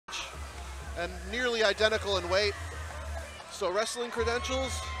and nearly identical in weight. So wrestling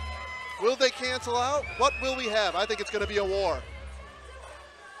credentials, will they cancel out? What will we have? I think it's going to be a war.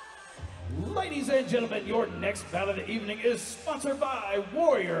 Ladies and gentlemen, your next bout of the evening is sponsored by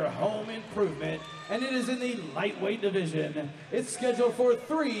Warrior Home Improvement, and it is in the lightweight division. It's scheduled for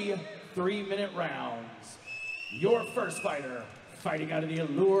 3 3-minute rounds. Your first fighter, fighting out of the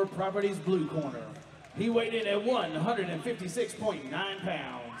Allure Properties blue corner. He weighed in at 156.9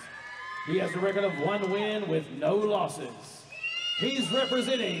 pounds. He has a record of 1 win with no losses. He's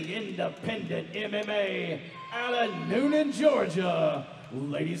representing independent MMA out of Noonan, Georgia.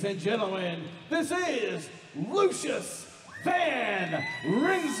 Ladies and gentlemen, this is Lucius Van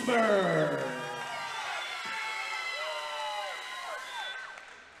Rensberg.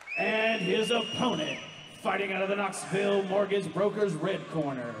 And his opponent, fighting out of the Knoxville Mortgage Brokers red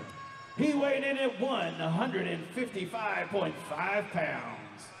corner. He weighed in at 155.5 pounds.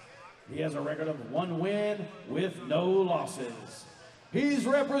 He has a record of 1 win with no losses. He's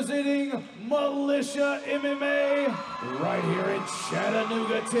representing Militia MMA right here in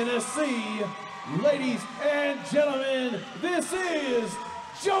Chattanooga, Tennessee. Ladies and gentlemen, this is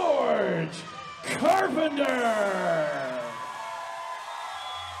George Carpenter.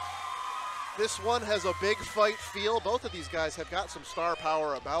 This one has a big fight feel. Both of these guys have got some star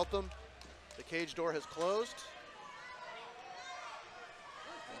power about them. The cage door has closed.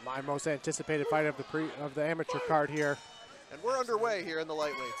 My most anticipated fight of the amateur card here. And we're underway here in the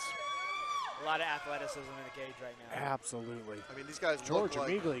lightweights. A lot of athleticism in the cage right now. Absolutely. I mean, these guys George look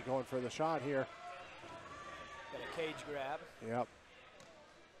like immediately going for the shot here. Got a cage grab. Yep.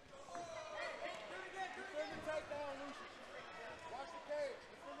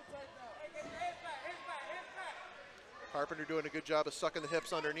 Carpenter doing a good job of sucking the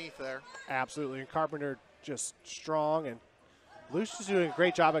hips underneath there. Absolutely, and Carpenter just strong, and Lucius is doing a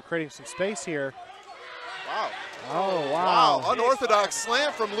great job at creating some space here. Wow. Oh, wow. Wow, unorthodox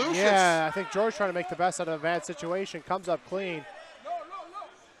slam from Lucius. Yeah, I think George trying to make the best out of a bad situation, comes up clean.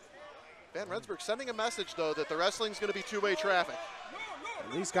 Van Rensberg sending a message, though, that the wrestling's going to be two-way traffic.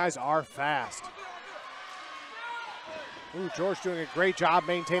 And these guys are fast. Ooh, George doing a great job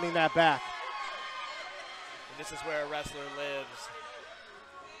maintaining that back. And this is where a wrestler lives.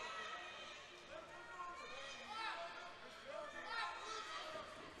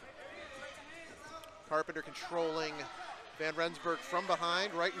 Carpenter controlling Van Rensberg from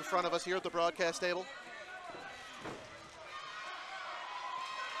behind, right in front of us here at the broadcast table.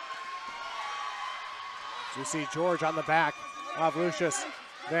 So we see George on the back of Lucius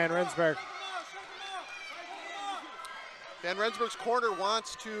Van Rensberg. Van Rensberg's corner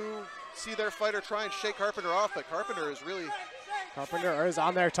wants to see their fighter try and shake Carpenter off, but Carpenter is really... Carpenter is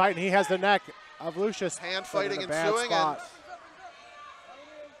on there tight, and he has the neck of Lucius. Hand fighting ensuing, and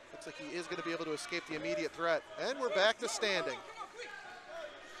looks like he is going to be able to escape the immediate threat. And we're back to standing.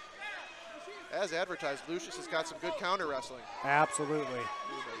 As advertised, Lucius has got some good counter wrestling. Absolutely.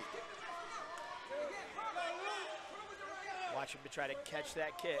 Watch him to try to catch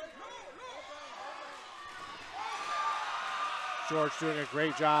that kick. George doing a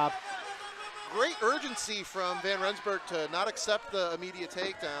great job. Great urgency from Van Rensberg to not accept the immediate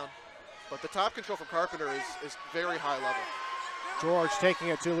takedown, but the top control from Carpenter is very high level. George taking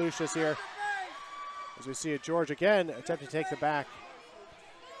it to Lucius here. As we see it, George again attempt to take the back.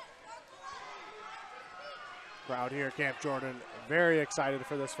 Crowd here, Camp Jordan, very excited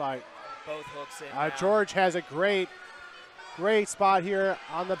for this fight. Both hooks in. George has a great spot here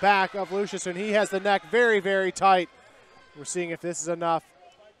on the back of Lucius, and he has the neck very, very tight. We're seeing if this is enough.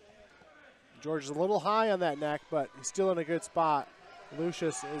 George is a little high on that neck, but he's still in a good spot.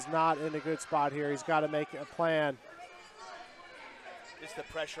 Lucius is not in a good spot here. He's got to make a plan. Just the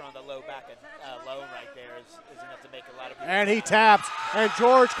pressure on the low back and low right there is enough to make a lot of people. And he taps, and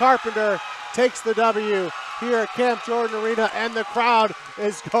George Carpenter takes the W here at Camp Jordan Arena, and the crowd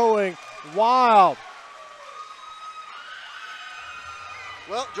is going wild.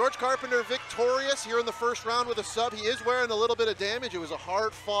 Well, George Carpenter victorious here in the first round with a sub. He is wearing a little bit of damage. It was a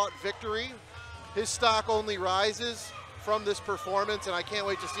hard-fought victory. His stock only rises from this performance, and I can't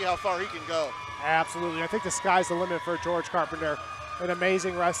wait to see how far he can go. Absolutely. I think the sky's the limit for George Carpenter. An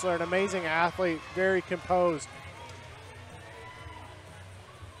amazing wrestler, an amazing athlete, very composed.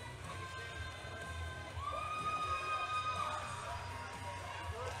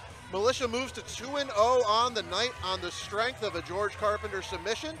 Militia moves to 2-0 on the night on the strength of a George Carpenter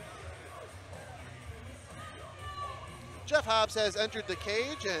submission. Jeff Hobbs has entered the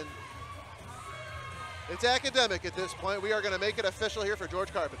cage, and it's academic at this point. We are going to make it official here for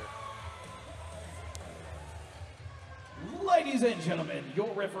George Carpenter. Ladies and gentlemen,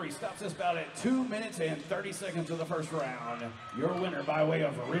 your referee stops this bout at 2 minutes and 30 seconds of the first round. Your winner by way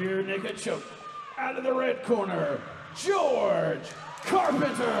of rear naked choke, out of the red corner, George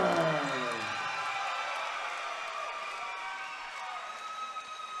Carpenter.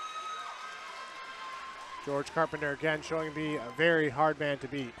 George Carpenter again showing to be a very hard man to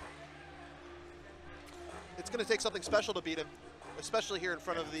beat. It's going to take something special to beat him, especially here in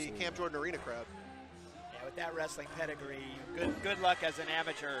front of the Camp Jordan Arena crowd. Yeah, with that wrestling pedigree, good luck as an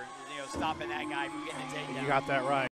amateur, stopping that guy from getting a takedown. You got that right.